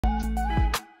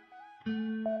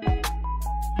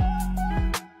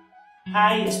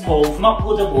Hi, it's Paul from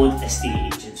Upload Abode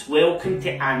Estate Agents. Welcome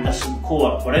to Anderson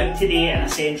Court. We're out today in a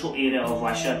central area of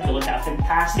Wishaw to look at a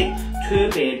fantastic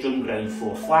 2-bedroom ground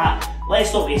floor flat.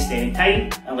 Let's not waste any time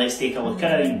and let's take a look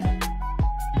around.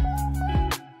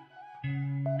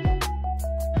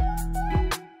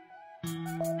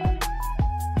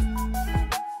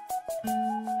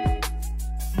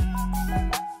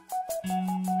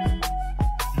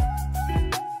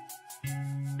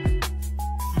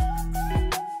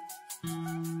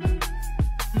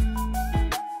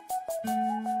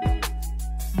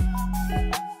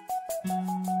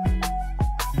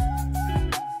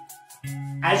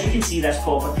 As you can see, this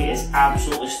property is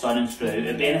absolutely stunning throughout.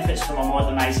 It benefits from a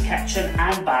modernised kitchen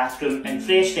and bathroom and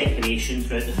fresh decoration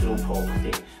throughout the full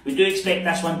property. We do expect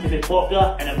this one to be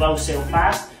popular and it will sell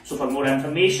fast, so for more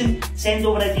information, send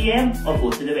over a DM or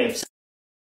go to the website.